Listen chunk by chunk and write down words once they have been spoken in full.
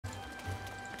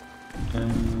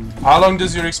How long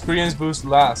does your experience boost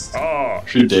last? Ah,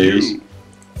 3 days.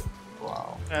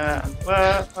 Wow.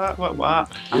 What?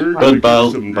 But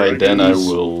by then I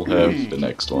will have the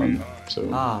next one. So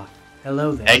Ah,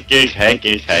 hello there.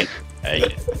 Hacker.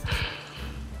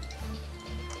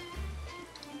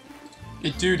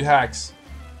 Eat dude hacks.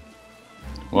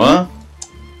 what?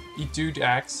 Eat dude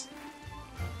hacks.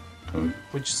 Oh.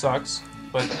 Which sucks,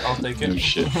 but I'll take it. Oh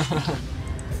shit.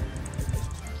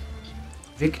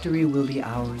 Victory will be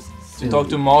ours To soon. talk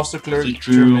to Master Clerk.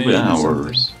 Victory will be Jermaine or something.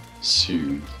 ours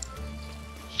soon.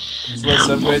 That's why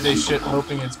Subway they shit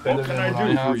hoping it's better what can than I what I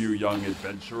do for have. you, young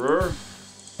adventurer?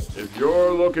 If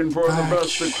you're looking for the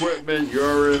best equipment,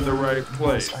 you're in the right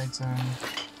place. This item.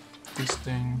 This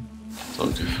thing.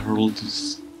 Talk to Harold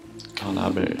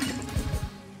Calabre.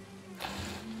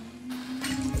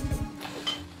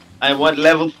 I want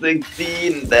level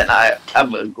 16, then I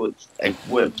have a good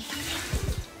equip.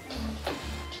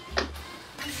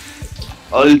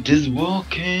 All this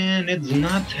walking, it's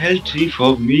not healthy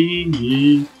for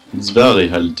me. It's very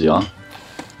healthy, huh?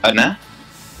 Anna?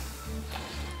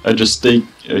 I just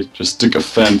took a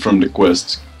fan from the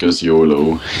quest, cause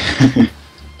YOLO.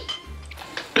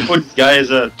 Oh, this guy has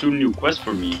 2 new quests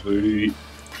for me.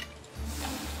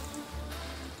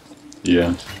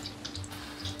 Yeah.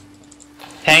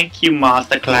 Thank you,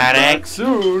 Master Back Cleric.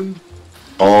 soon.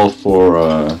 All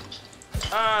for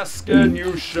Ask and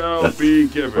you shall be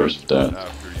given. First death.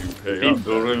 After you pay Feed up.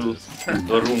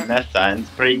 Dorum Nessa and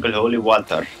sprinkle holy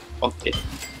water. Okay.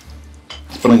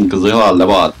 sprinkles the holy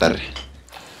water.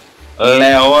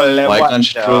 Holy Why can't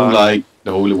you throw water. like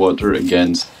the holy water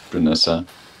against Brunessa?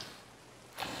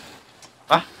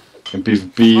 Huh? In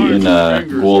PvP in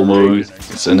wall mode,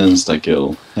 it's an insta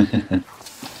kill.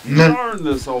 Darn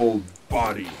this old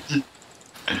body.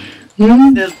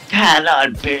 This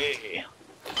cannot be.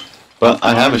 But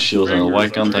I have a shield and why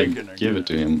Fingers can't I are aching give it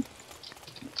to him?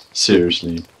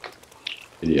 Seriously.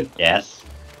 Idiot. Yes.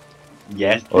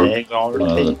 Yes, Or- take all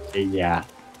the yeah.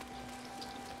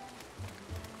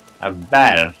 A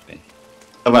bad thing.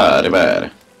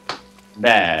 Bad.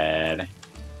 Bad.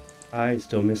 I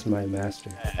still miss my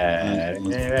master. Bad.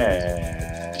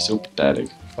 So pathetic.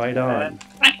 Fight on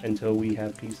until we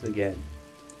have peace again.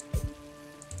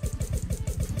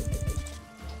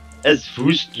 It's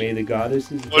Fust. May the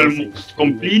goddesses Almost blessings be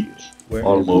complete. with you, wherever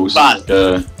Almost. Fast.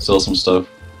 Sell some stuff.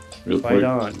 Real you Fight quick.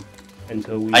 on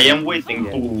until we. I have am peace waiting for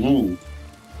again. you.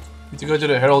 Need to go to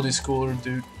the heraldry school,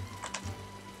 dude.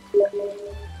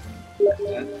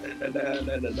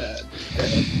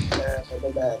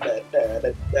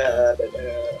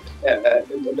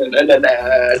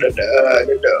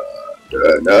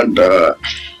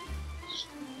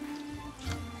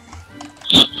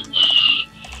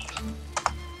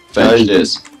 Fetch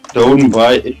this. Don't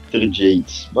buy extra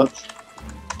jades. What?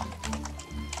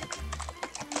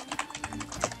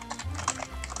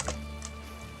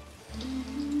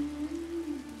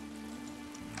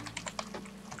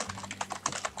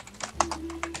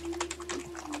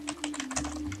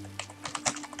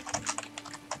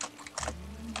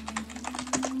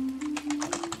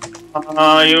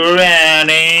 Are you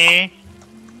ready?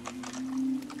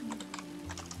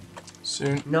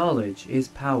 Soon. Knowledge is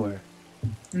power.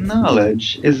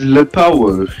 Knowledge is the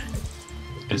power.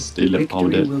 Is still a Victory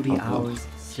powder. will be ours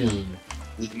soon.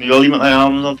 Is er nu al iemand naar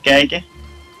Hamels aan het kijken?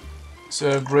 It's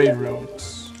Grey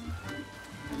Roads.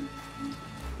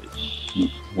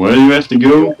 Where do you have to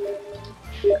go?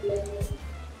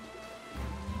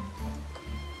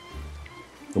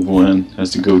 One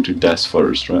has to go to Death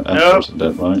first, right? Yep. After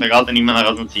that, right? Er gaat er niemand naar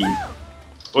aan het zien.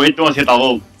 Oh, dit was het al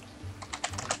wel.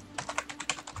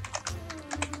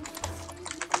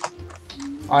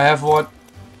 I have what?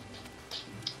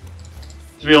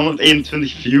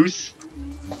 221 views.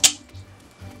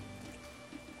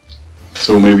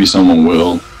 So maybe someone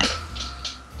will.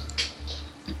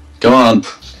 Come on,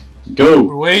 We're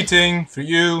go! waiting for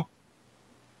you.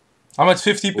 I'm at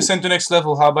 50% to next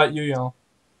level. How about you, y'all?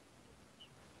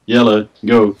 Yellow,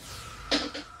 go!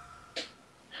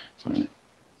 Fine.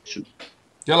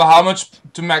 Yellow, how much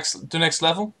to max to next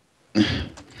level?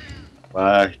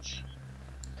 Wacht.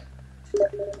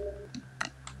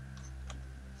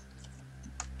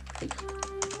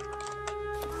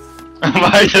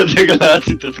 Wacht, dat geluid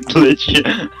zit er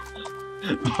glitchen.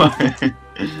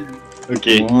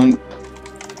 Oké, One.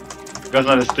 ik was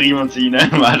naar de stream aan het zien,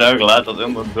 hè, maar dat geluid was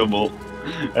helemaal dubbel.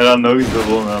 En dan nog eens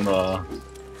dubbel en dan...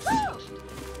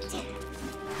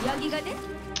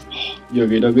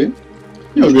 Yogi Dogi.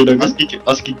 Yogi Dogi.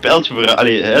 Als ik pijltje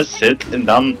voor zet en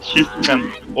dan shift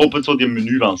en opent zo die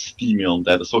menu van Steam de hele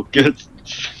tijd, dat is zo kut.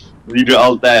 Die doe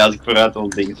altijd als ik vooruit wil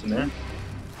dingen, hè.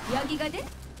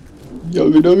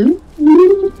 Yogi doggy.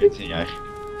 14 jaar.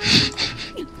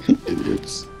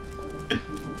 Idiots.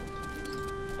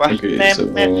 Wacht, Okay, so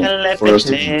first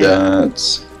of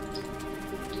that.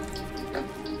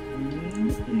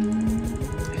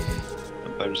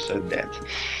 About said that.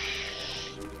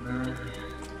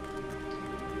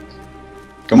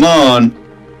 Come on.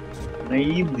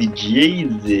 Easy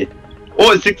Jeezy.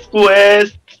 Oh, 6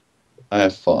 quests! I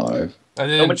have 5. I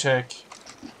didn't much- check.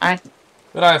 I-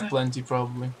 But I have plenty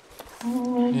probably.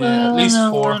 Yeah, at least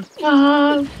 4.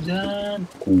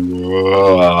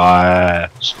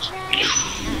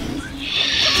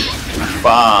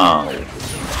 Wow.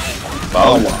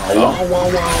 Bow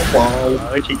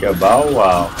wow. Chica bow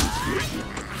wow.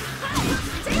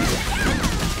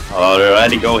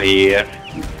 Alrighty, go here.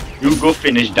 You go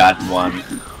finish that one.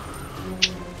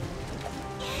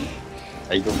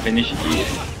 I go finish here.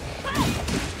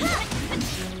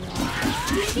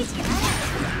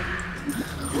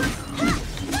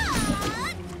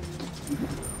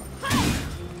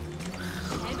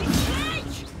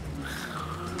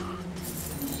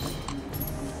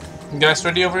 You guys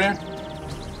ready over here?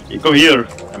 You go here.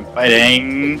 I'm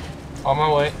fighting. On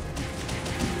my way.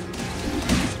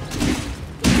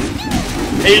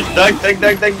 Hey, duck.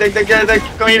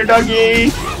 Come here, doggy.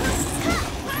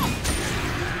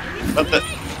 What the?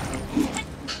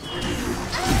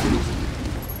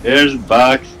 There's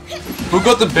Box. Who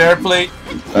got the bear plate?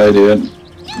 I did.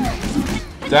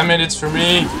 Damn it, it's for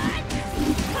me.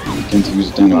 Can't use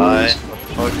it anyways.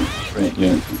 Right,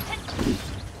 yeah.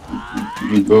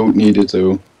 We both need it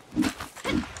though.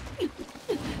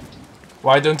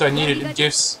 Why don't I need it? It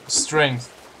gives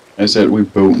strength. I said we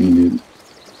both need it.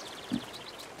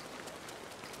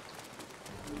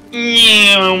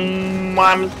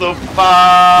 I'm so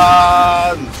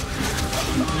fun.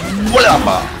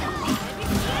 Whatever.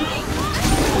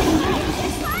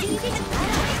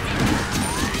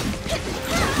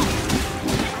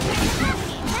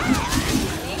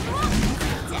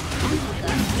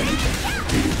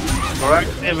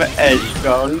 Corrective edge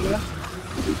goal.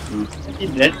 He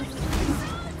did.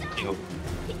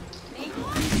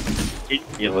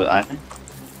 Hero aan.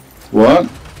 What?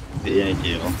 De ene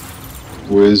kerel.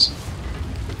 Who is?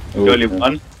 Oh,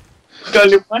 Gulliman.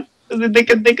 Gulliman. Dat is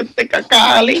een dikke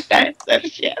kali. That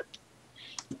shit.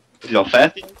 Is wel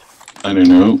vet. I don't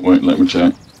know. Wait, let me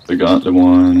check. We got the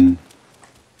one.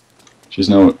 She's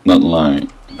not lying.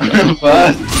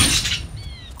 What?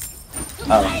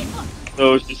 Oh.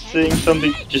 So she's saying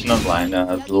something, she's not lying.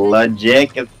 It's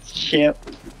logic and shit.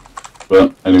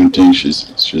 But I don't think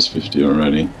she's 50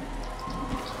 already.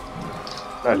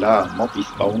 Voila, Moppy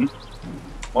spawn.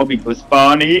 Moppy go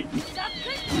spawny.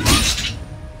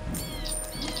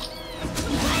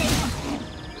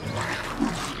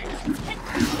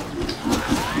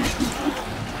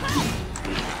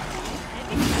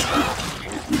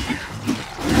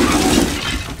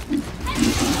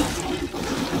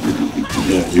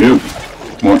 Yeah, you.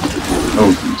 Come on.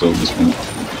 Oh, it's all this one.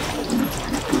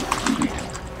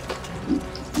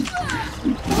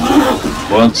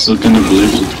 What? Still can you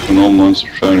believe that can all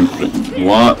monsters try to play?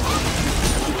 What?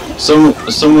 Some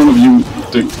one of you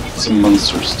took some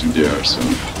monsters to there, so.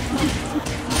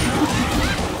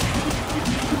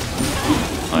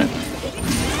 Fine.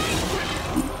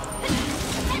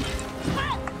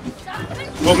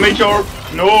 Oh, make sure.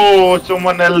 No,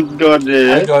 someone else got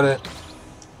I it. got it.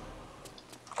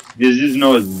 This is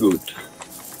not good.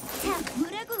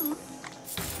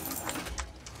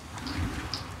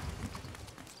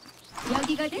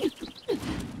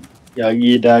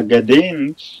 여기다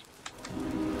가든지.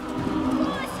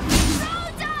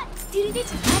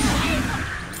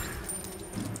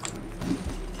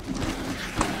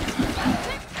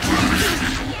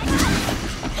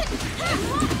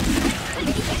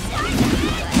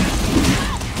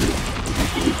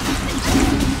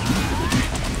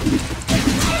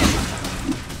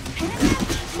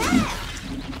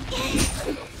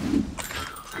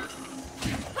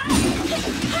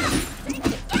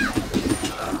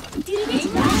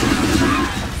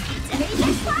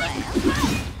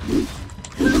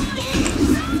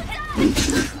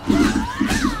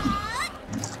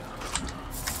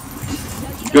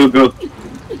 Go, go.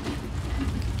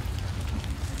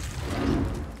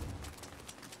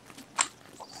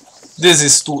 This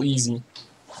is too easy.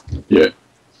 Yeah.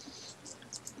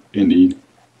 Indeed.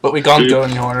 But we can't go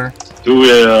any harder.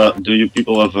 Do you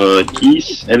people have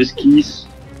keys? Abyss keys?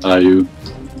 Are you?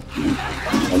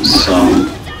 Have some.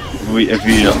 If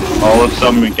we all have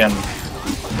some, we can.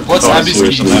 What's Oh, Abyss so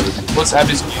keys? some Abyss. What's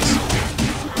Abyss keys?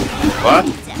 What?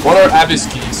 What are Abyss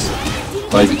keys?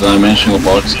 Like dimensional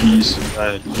box keys.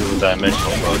 Do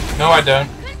dimensional mode. No, I don't.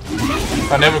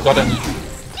 I never got any.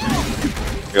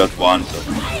 I got one, so.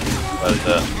 But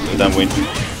so then we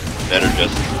better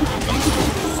just become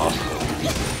hostile.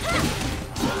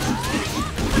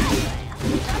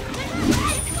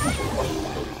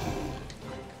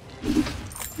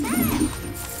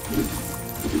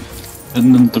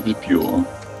 Pendant of the Pure.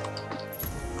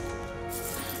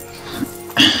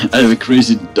 I have a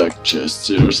crazy duck chest,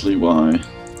 seriously, why?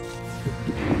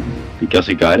 Because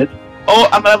he got it. Oh,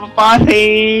 I'm level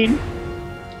 14!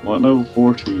 What level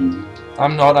 14?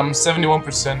 I'm not, I'm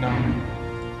 71% now.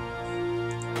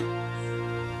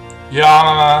 Ja,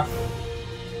 mama.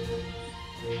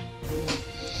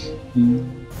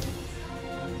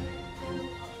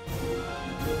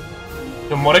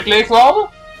 De markt leegladen?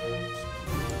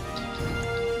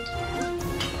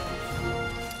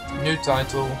 New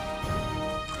title.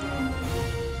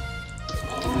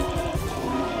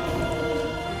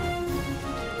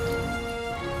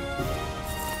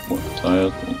 What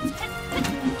title?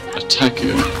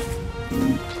 Attacker.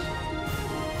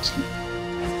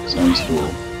 Sounds cool.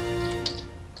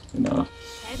 Enough.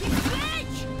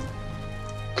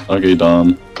 Okay,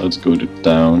 Dom, let's go to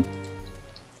town.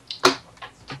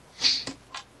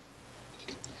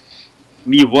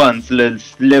 Me once level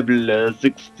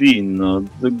 16,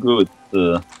 the good.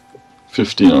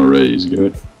 15 already is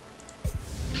good.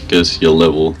 Guess he'll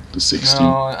level to 16.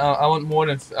 No, I want more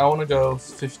than. I want to go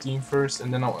 15 first,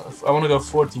 and then I want to go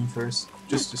 14 first,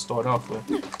 just to start off with.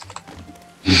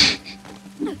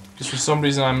 Because for some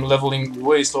reason I'm leveling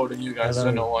way slower than you guys. I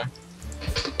don't know why.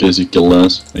 Guess you kill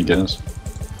less, I guess.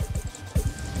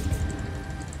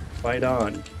 Fight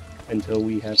on until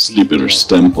we have Sleeper's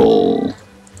Temple.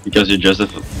 Because you just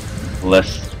have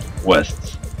less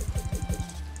quests.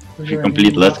 If you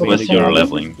complete less quests, you're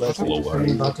leveling slower.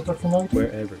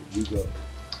 wherever you go.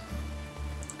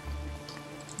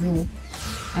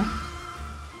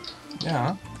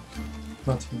 Ja.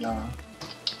 Wat? Ja.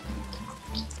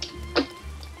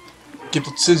 Ik heb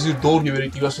tot 6 uur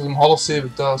doorgewerkt. Ik was om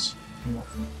 6:30 thuis.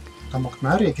 Dat mag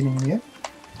mijn rekening niet, hè?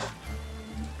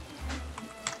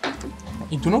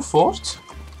 Ik doe nog voort.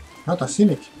 Ja, dat zie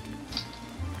ik.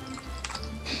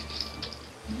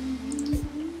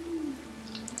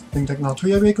 Ik denk dat ik na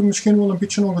 2 weken misschien wel een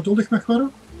beetje ongeduldig mag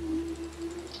worden.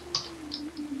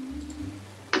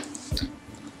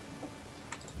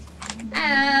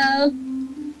 Hello.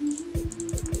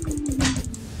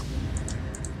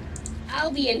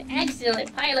 I'll be an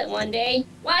excellent pilot one day.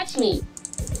 Watch me.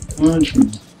 Watch me.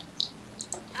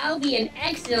 I'll be an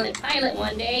excellent pilot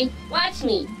one day. Watch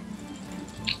me.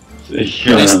 At least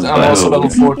I'm also level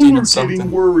 14 People and are something.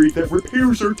 getting worried that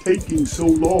repairs are taking so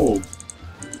long.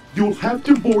 You'll have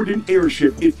to board an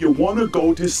airship if you want to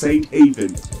go to St.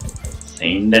 Haven.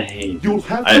 Saint Haven. You'll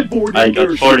have to board I an got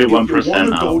airship if you 41% want to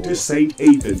now. go to St.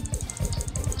 Haven.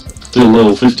 Still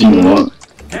level 15 what?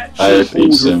 Cat I have should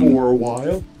hold her 87. for a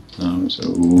while. Oh,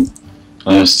 so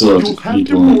I still have You'll to have beat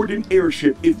to one. board an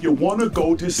airship if you want to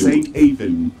go to St.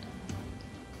 Haven.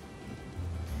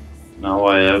 Now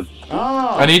I have.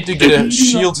 Ah, I need to get a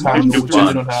shield handle, which I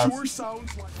do not have. sure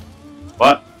sounds like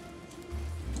What?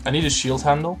 I need a shield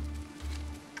handle.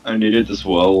 I need it as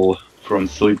well from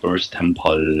Sleeper's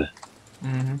Temple.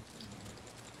 Mm-hmm.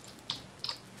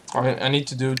 I need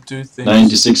to do 2 things.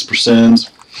 96%.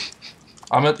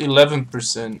 I'm at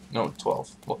 11%. No, 12.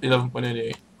 Well,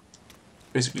 11.88.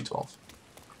 Basically 12.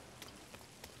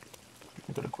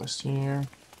 I got a quest here.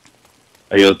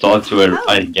 I gotta talk to her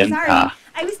Oh, again. sorry.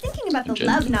 I was thinking about the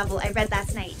Agenda. love novel I read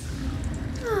last night.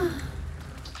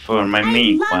 For my I'd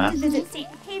main love to quest. visit St.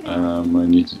 Haven. I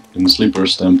need in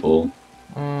Sleeper's Temple.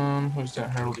 Who's that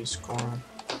Heraldry score?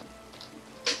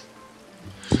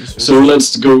 So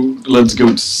let's go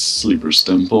to Sleeper's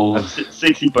Temple.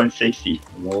 60.60.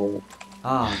 Lol.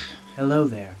 Ah, hello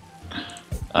there.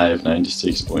 I have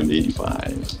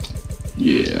 96.85.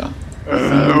 Yeah.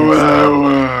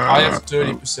 I have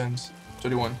 30%.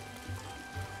 31.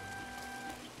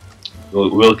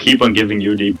 We'll keep on giving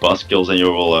you the boss kills and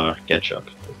you will catch up.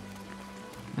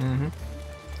 Mm-hmm.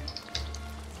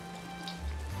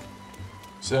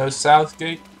 So south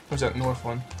gate? Or is that north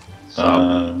one? So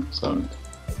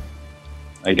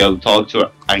I gotta talk to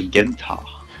Argenta.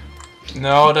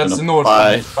 No, that's the north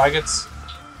Bye. one. Faggots.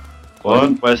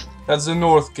 What? West? That's the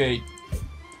north gate.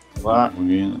 What?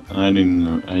 yeah, I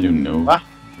don't know. What?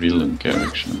 Real don't care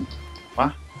actually.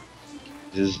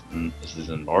 Is this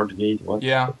a north gate? What?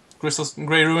 Yeah.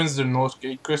 Grey Ruins is the north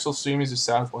gate. Crystal Stream is the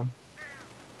south one.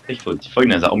 Ik vond het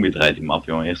net zo omgedraaid die map,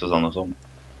 jongen. Eerst was het andersom.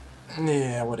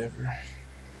 Yeah, whatever.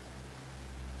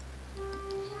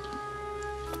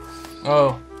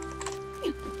 Oh.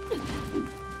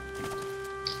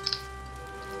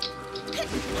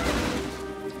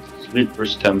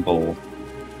 Sleeper's Temple.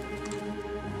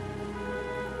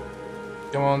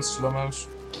 Come on, slow motion.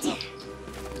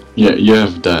 Yeah, you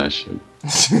have dash.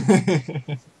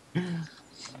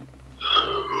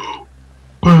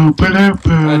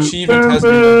 Achievement has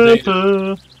been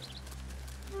updated.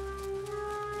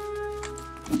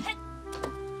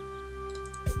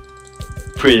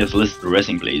 Previous list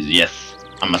resting place, yes.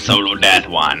 I'm a solo that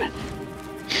one.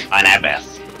 On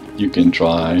Abyss. You can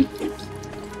try.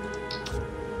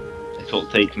 It will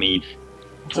take me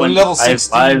To level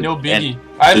 16, no biggie.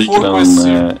 I have 4 quests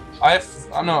here. I have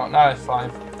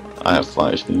 5. I have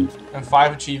 5 here. And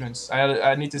 5 achievements.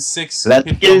 I need the 6. Let's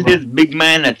hit kill number. this big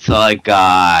Minotaur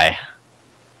guy.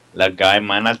 The guy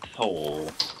Minotaur.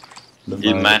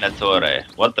 Il Minotaur.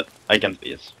 What the? I can't see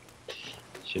it.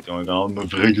 Shit going on. I'm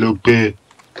afraid look bad.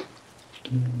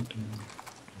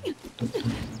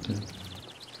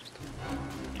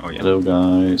 Oh yeah. Hello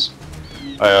guys.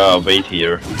 I'll wait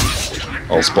here.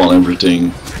 I'll spawn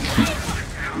everything.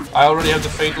 I already have the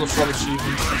Fatal Shot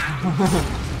achievement.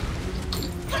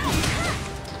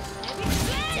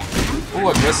 Oh,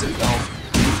 aggressive now.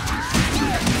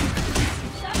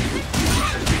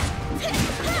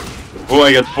 Oh,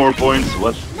 I got 4 points.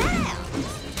 What?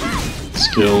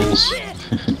 Skills.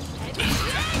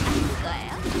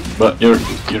 But you're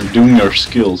doing your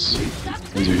skills.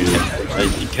 As you hear.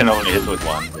 You can only hit with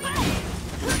one.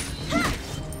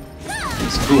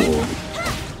 It's cool.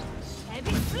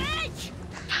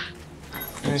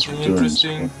 Anything Turns.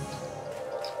 interesting?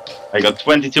 I got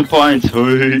 22 points.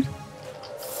 Hey.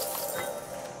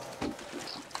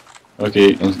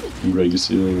 Okay, break the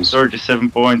seals.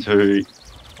 37 points. Hey.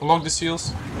 Unlock the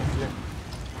seals. Yeah.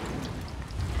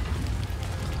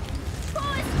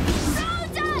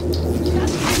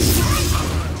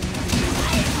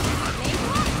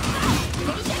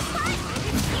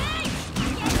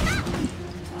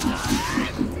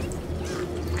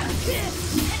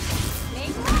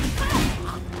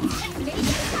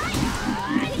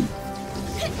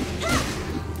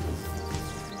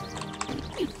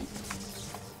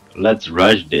 Let's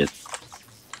rush this.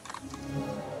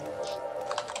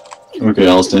 Okay,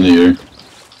 I'll stand here.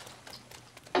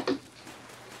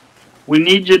 We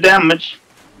need your damage.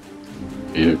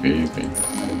 Okay.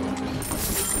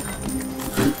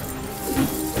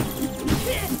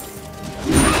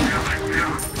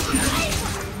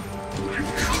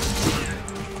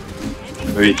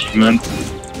 Achievement.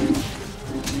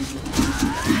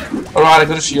 Alright, I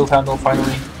got a shield handle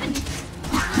finally.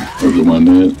 Every one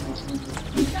hit.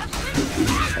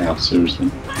 Oh, seriously.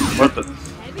 What the?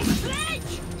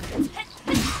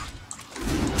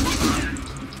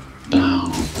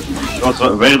 Down.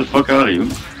 Where the fuck are you?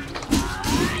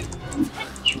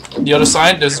 The other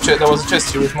side, there was a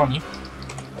chest here with money.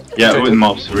 Ja, Check with it.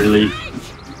 mobs, really.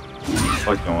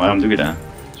 Fuck man, waarom doe je dat?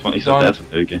 Gewoon iets wat Done. even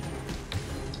leuke.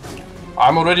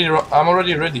 I'm already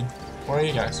ready. Where are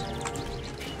you guys?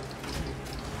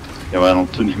 Ja, we hadden al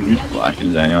 20 minuten klaar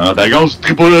kunnen zijn. Ja, daar gaan ze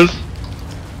triple S.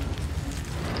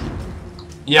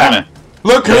 Yeah. nee.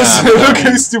 Look who's Yeah. look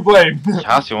who's to blame.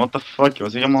 Ja, joh, what the fuck? Je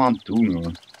was helemaal aan het doen,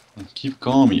 hoor. Keep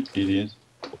calm, you idiot.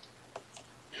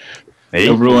 Nee,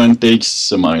 Everyone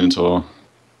takes a Minotaur.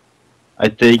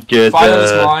 I take Final is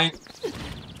the... mine.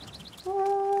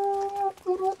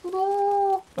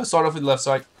 Let's start off with left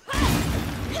side.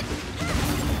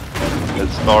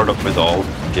 Let's start off with all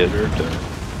together.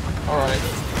 Alright.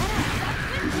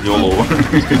 YOLO.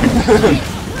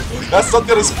 That's not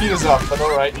gonna speed us up, but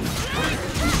alright.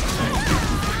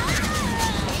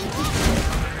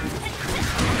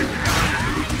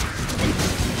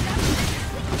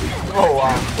 Oh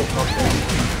wow. Okay.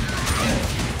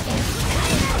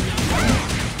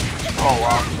 Oh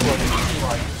wow. People are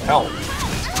like hell.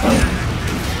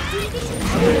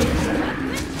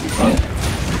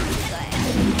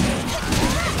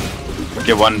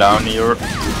 Okay, one down here.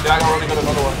 Yeah, I already got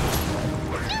another one.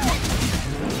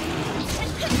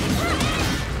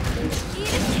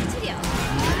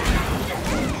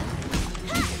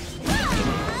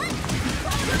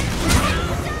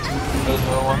 There's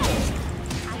another one.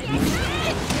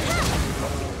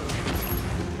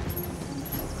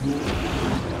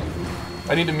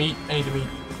 I need to meet.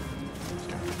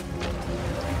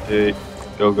 Okay,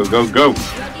 go.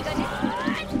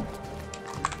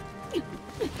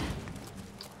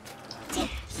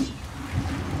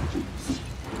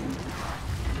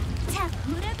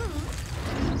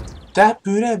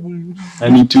 I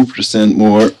need 2%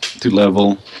 more to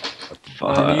level.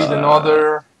 I need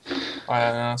another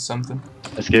something.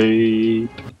 Escape.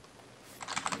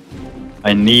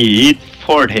 I need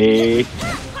 40.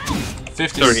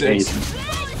 56.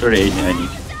 38 I need.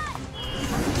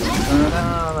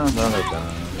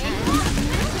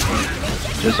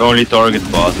 Just only target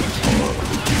bosses.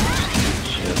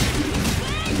 Shit.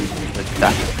 What's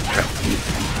that? Crap.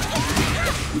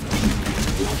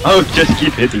 Oh, just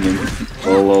keep hitting him.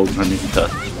 Oh, well, when it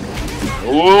does.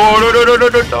 Oh, no.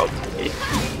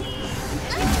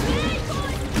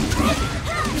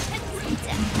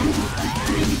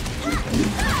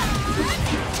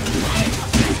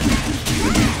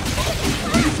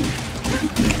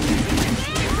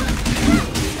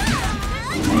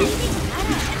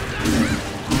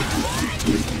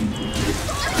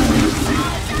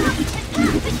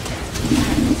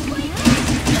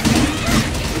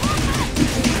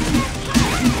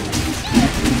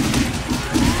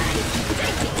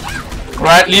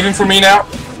 Right, leaving for me now.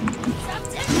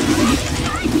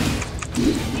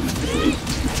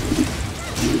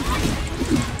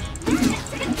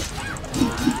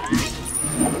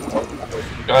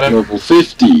 Got him. Level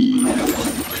 50.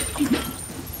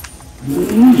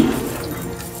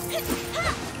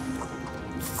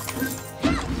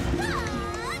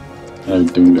 I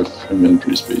don't have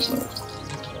inventory space now.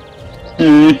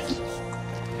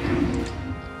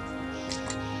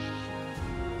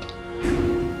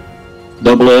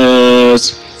 Double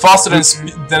S. Faster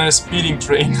than a speeding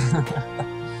train.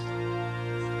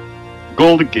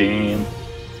 Gold again.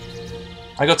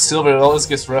 I got silver, it always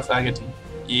gets rough agate.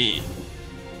 Yeah.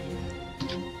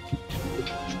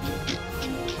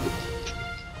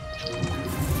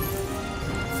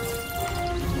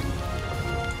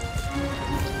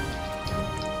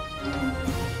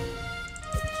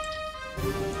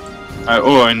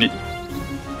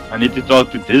 I need to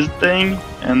talk to this thing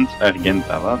and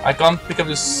Argentava. I can't pick up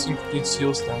this incomplete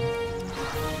seal stand.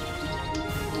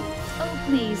 Oh,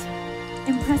 please.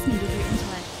 Impress me with your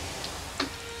intellect.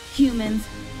 Humans.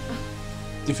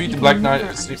 Defeat the Black Knight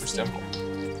at the Sleeper's Temple.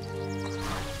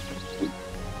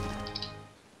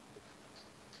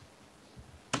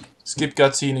 Skip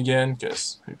cutscene again,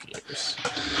 cause who cares?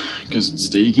 Because it's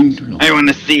taking too long. I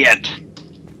wanna see it!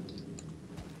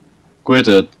 Quit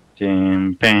it.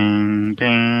 Bang, bang,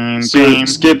 bang, So, bang.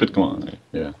 skip it, come on.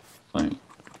 Yeah, fine.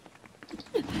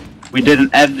 We did an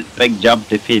epic job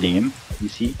defeating him, you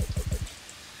see?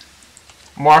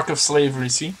 Mark of slavery,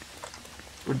 see?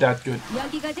 We're that good.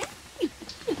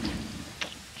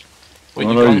 Wait,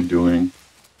 What are you doing?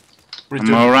 I'm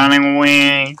running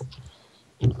away.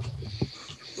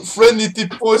 Friendly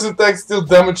tip poison attack still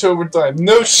damage over time.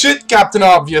 No shit, Captain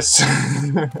Obvious!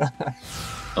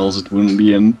 Else it wouldn't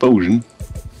be an potion.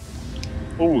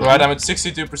 Right, I'm at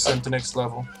 62% the next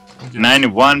level.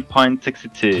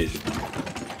 91.62.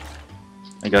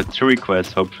 I got 2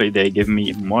 requests, hopefully they give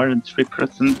me more than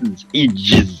 3%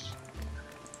 each.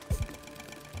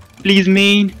 Please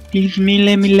me,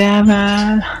 let me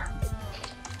level.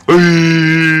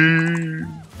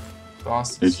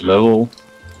 Bastards. It's level.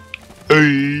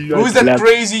 Who's that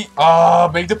crazy? Ah,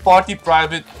 make the party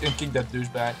private and kick that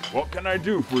douchebag. What can I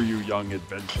do for you, young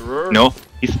adventurer? No,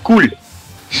 he's cool.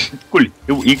 It's cool.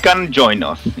 He can join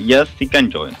us. Yes, he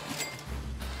can join.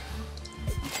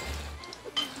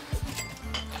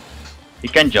 He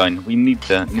can join. We need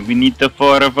the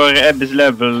for Abyss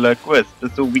level quest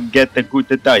so we get a good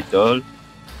title.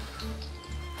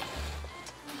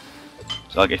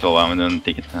 Zal ik even wel aan doen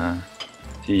tikken.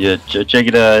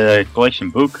 Check the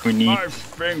collection book. We need. My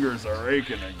fingers are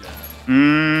aching again.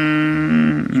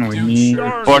 We need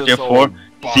 44.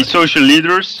 See social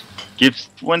leaders. Gives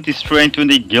 20 strength,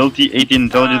 20 guilty, 18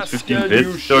 intelligence, 15 wit,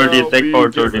 30 attack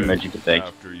power, 30 magic attack.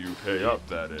 After you pay up,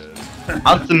 that is.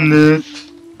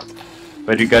 Awesomeness!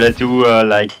 But you gotta do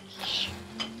like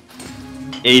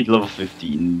 8 level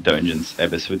 15 dungeons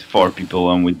Abyss with 4 people,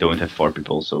 and we don't have 4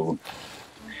 people, so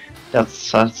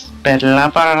that's a blah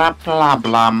blah blah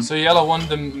blah. So Yellow won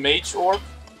the mage orb?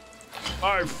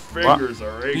 My fingers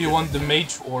are aching. Do you want the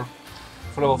mage orb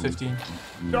for level 15?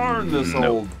 Darn this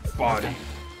old body.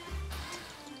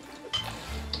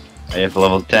 I have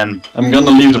level 10. I'm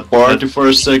gonna leave the party for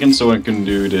a second so I can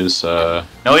do this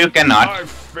No, you cannot. My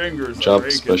fingers job are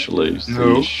aching.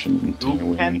 specialization.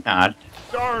 You cannot.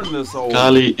 Darn this old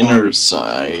Kali body. inner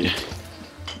side.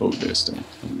 Oh, this thing.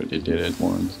 I already did it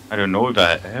once. I don't know if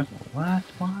I have. What?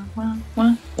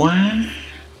 What?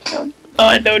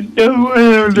 I don't know.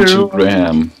 Richard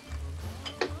Graham.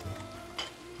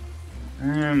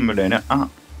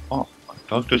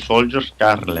 Talk to Soldier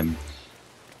Scarlem.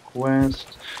 Quest.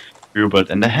 Hubert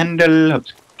and the handle.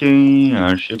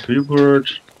 Okay, ship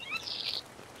Hubert.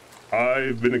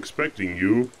 I've been expecting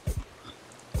you.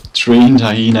 Trained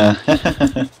hyena.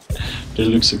 They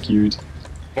look so cute.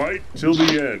 Fight till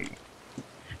the end.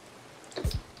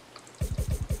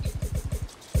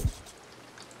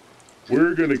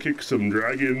 We're gonna kick some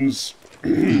dragons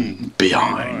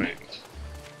Behind.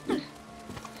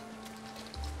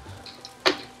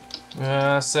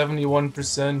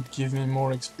 71%. Give me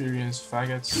more experience,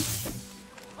 faggots.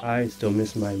 I still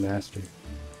miss my master.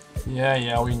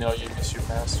 Yeah, we know you miss your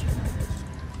master.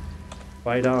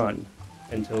 Fight on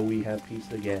until we have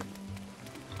peace again.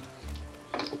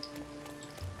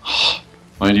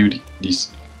 Why do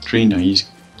these train knives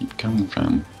keep coming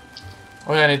from?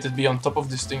 Oh yeah, I need to be on top of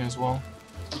this thing as well.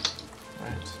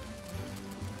 Right.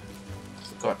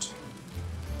 Forgot.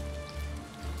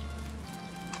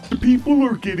 People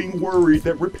are getting worried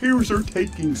that repairs are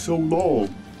taking so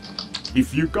long.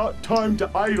 If you got time to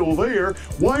idle there,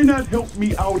 why not help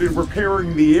me out in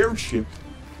repairing the airship?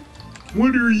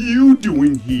 What are you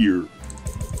doing here?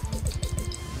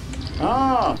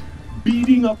 Ah,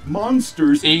 beating up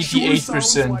monsters.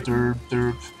 88%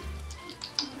 derp.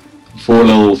 For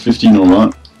level 15 or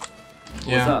what?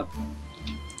 Yeah.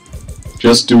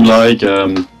 Just do like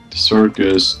the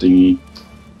circus thingy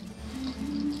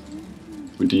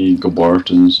with the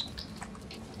Gobartons.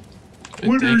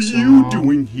 What are you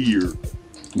doing here?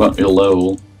 But a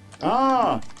level.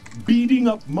 Ah, beating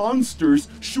up monsters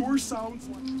sure sounds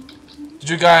like... Did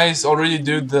you guys already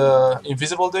do the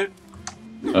invisible dude?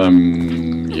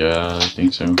 Yeah, I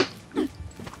think so.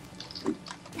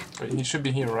 Wait, he should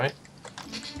be here, right?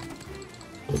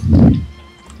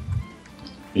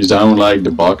 He's down like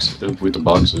the box with the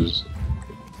boxes.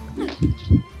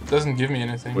 Doesn't give me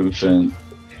anything. With a fan.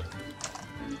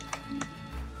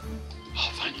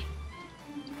 Oh, fine.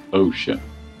 Oh shit.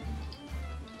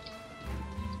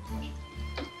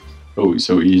 Oh, it's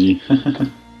so easy.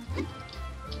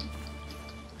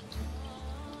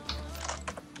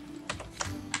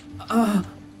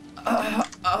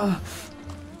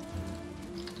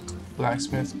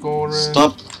 Blacksmith Goran.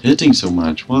 Stop hitting so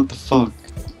much. What the fuck?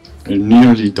 I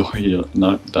nearly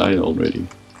died already.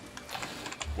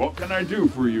 What can I do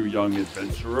for you, young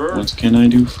adventurer? What can I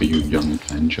do for you, young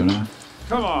adventurer?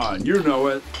 Come on, you know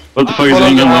it. What the fuck is Follow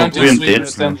going the on mountains, with sweep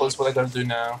this? the temple is what I gotta do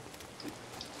now.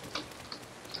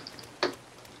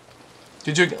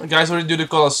 Did you guys already do the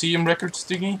Colosseum records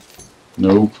thingy?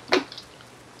 Nope.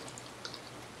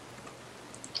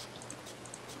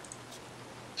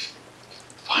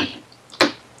 Fine.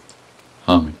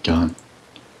 Oh my god.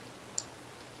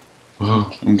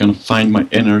 Whoa, I'm gonna find my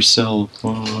inner self.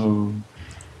 Whoa.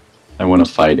 I wanna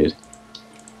fight it.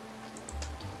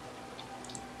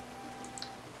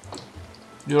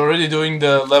 You're already doing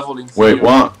the leveling. Wait, theory.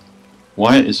 what?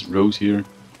 Why is Rose here?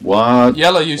 What?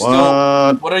 Yellow, you still.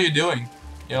 What? What are you doing,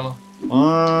 Yellow?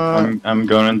 What? I'm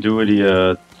gonna do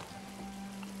the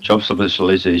job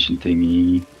specialization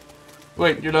thingy.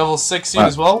 Wait, you're level 16 What?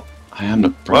 as well? I am the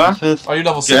prophet. Are you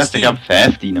level Yes, 16? ik heb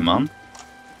 15 man.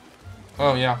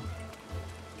 Oh yeah.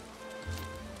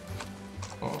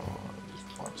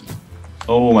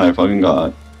 Oh my fucking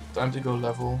god. Time to go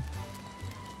level.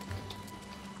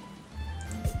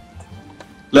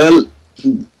 Lel.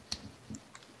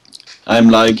 I'm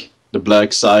like the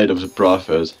black side of the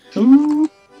prophet.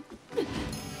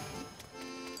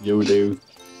 Yo, dude.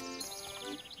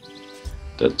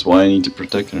 That's why I need to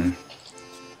protect her.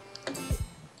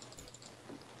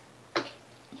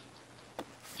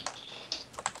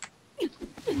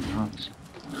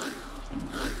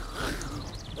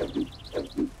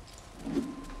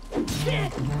 Yeah.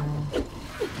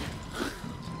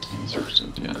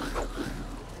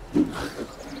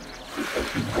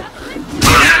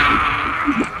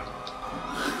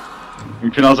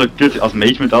 Ik vind als kut, als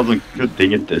mage moet altijd een kut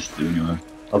dingen test doen, jongen.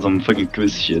 Als een fucking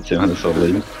quiz shit, ja, dat is wel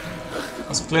leuk.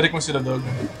 Als cleric moest je dat ook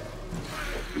doen.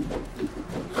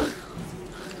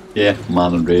 Yeah,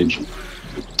 man and rage.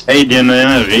 Hey, die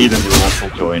reden wil ons wel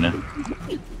joinen.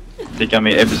 Ik kan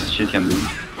mee epische shit gaan doen.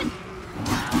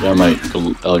 Ja, maar ik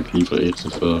wil elk liever eerst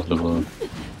even levelen.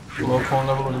 Ik wil ook gewoon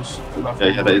levelen, dus...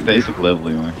 Ja, dat is ook level,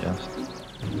 jongen, ja.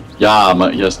 Ja,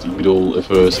 maar juist, ik bedoel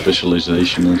even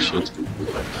specialization en shit.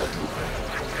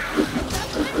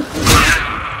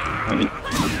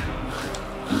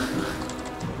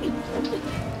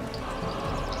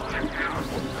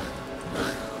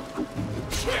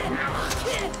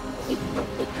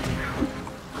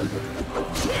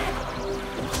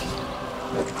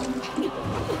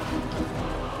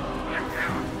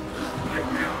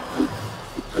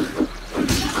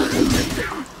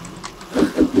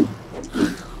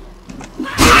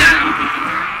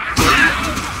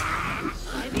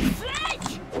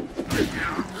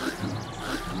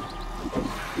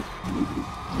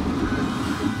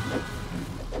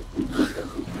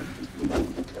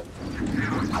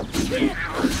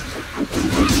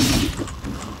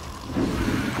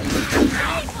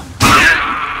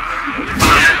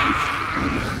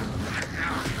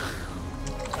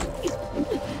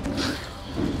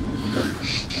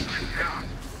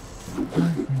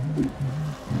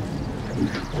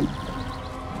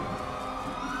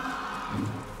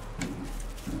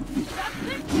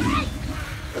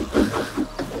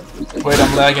 Wait,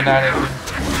 I'm lagging out, I think.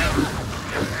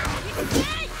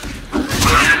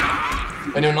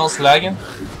 Anyone else lagging?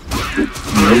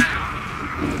 Nope.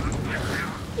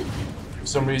 For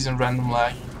some reason, random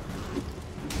lag.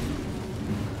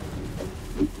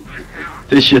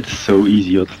 This shit's so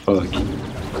easy, what the fuck.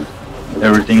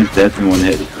 Everything is dead in one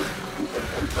hit.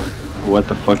 What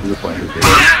the fuck is the point of this?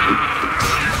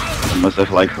 I must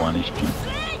have like 1 HP.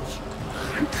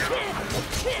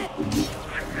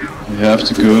 You have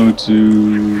to go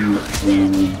to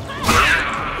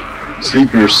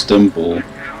Sleeper's Temple.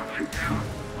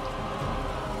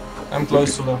 I'm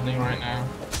close to leveling right now.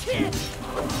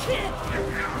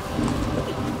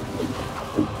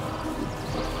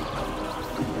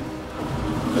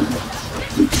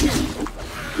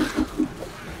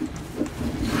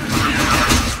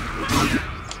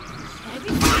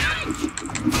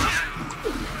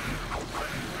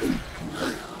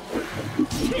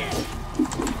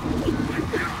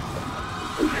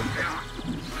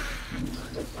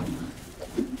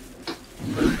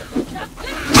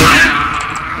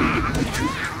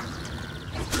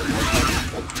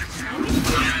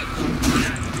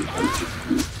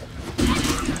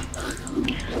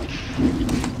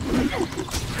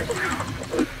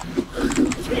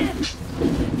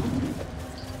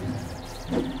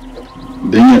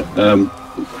 Dingen,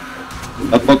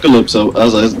 Apocalypse,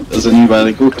 als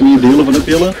anybody ook 2 delen van de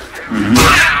pillen?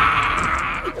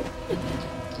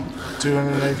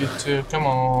 282, come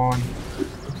on.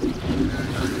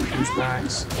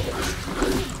 Douchebags.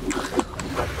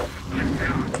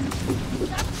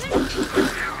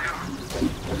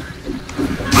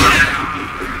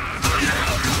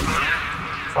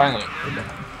 Finally, we're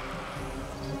done.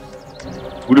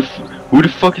 Hoe de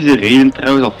fuck is de Raiden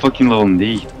trouwens al fucking level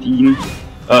 19?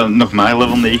 Nog maar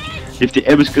level 19. Heeft die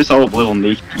Ebuskus al op level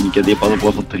 19? Ik heb die pas op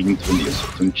level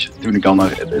 23 toen ik al naar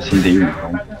de SND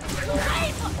kwam.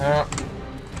 Ja.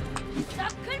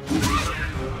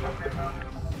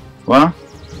 Wat?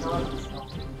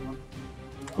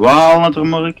 Wat,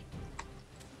 Mark?